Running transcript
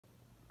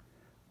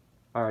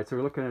Alright, so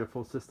we're looking at a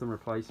full system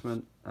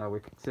replacement.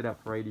 We're set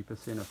up for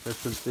 80%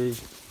 efficiency.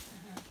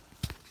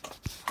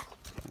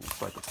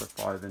 Looks like it's a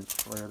 5-inch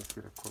flue. Let's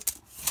get a quick...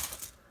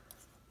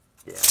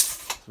 Yeah,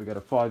 so we've got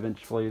a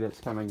 5-inch flue that's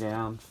coming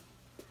down.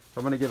 So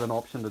I'm going to give an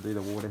option to do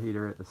the water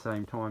heater at the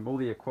same time. All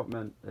the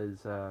equipment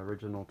is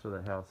original to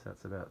the house.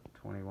 That's about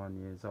 21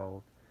 years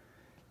old.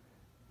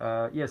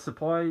 Yeah,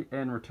 supply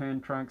and return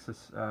trunks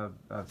are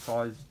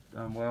sized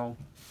well.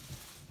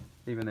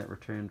 Even that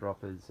return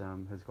drop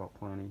has got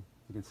plenty.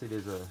 You can see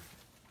there's a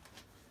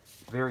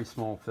very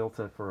small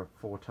filter for a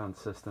 4-ton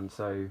system,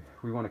 so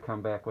we want to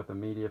come back with a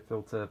media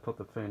filter, put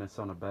the furnace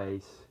on a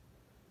base,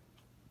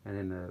 and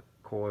then the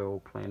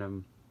coil,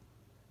 plenum,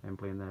 and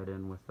blend that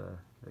in with the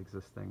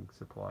existing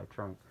supply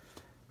trunk.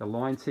 The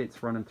line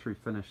set's running through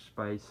finished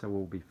space, so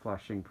we'll be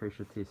flushing,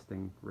 pressure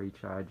testing,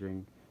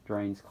 recharging,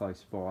 drains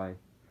close by.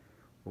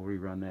 We'll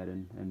rerun that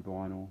in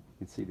vinyl. You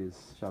can see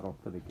there's shut off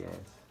for the gas.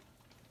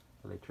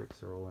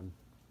 Electrics are all in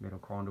metal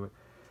conduit.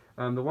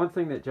 The one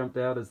thing that jumped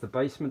out is the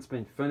basement's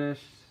been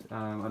finished,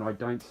 and I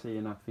don't see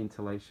enough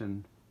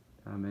ventilation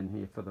in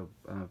here for the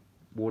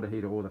water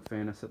heater or the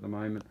furnace at the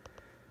moment.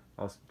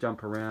 I'll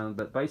jump around,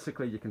 but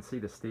basically you can see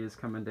the stairs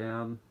coming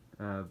down.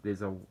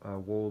 There's a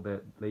wall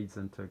that leads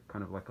into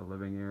kind of like a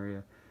living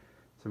area.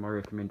 So my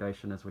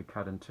recommendation is we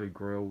cut in 2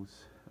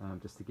 grills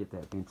just to get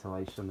that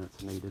ventilation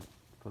that's needed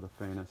for the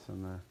furnace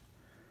and the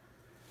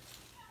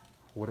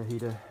water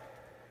heater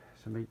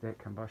to meet that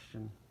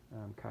combustion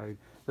code.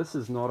 This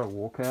is not a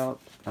walkout,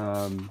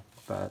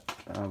 but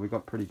we've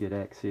got pretty good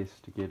access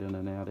to get in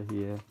and out of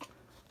here.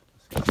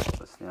 Just going to put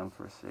this down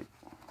for a sec.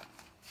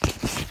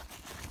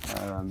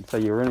 So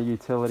you're in a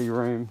utility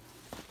room,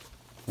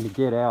 and to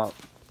get out,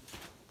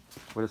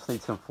 we just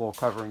need some floor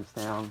coverings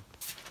down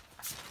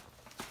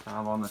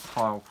on the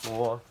tile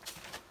floor,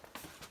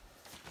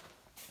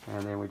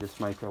 and then we just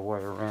make our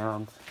way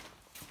around,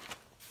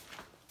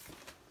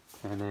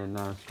 and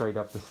then straight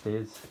up the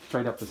stairs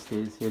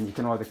here, and you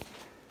can either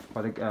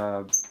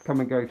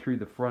come and go through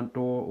the front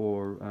door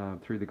or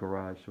through the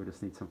garage. So we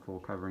just need some floor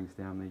coverings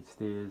down these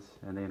stairs,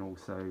 and then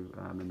also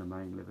in the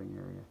main living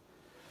area.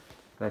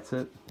 That's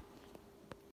it.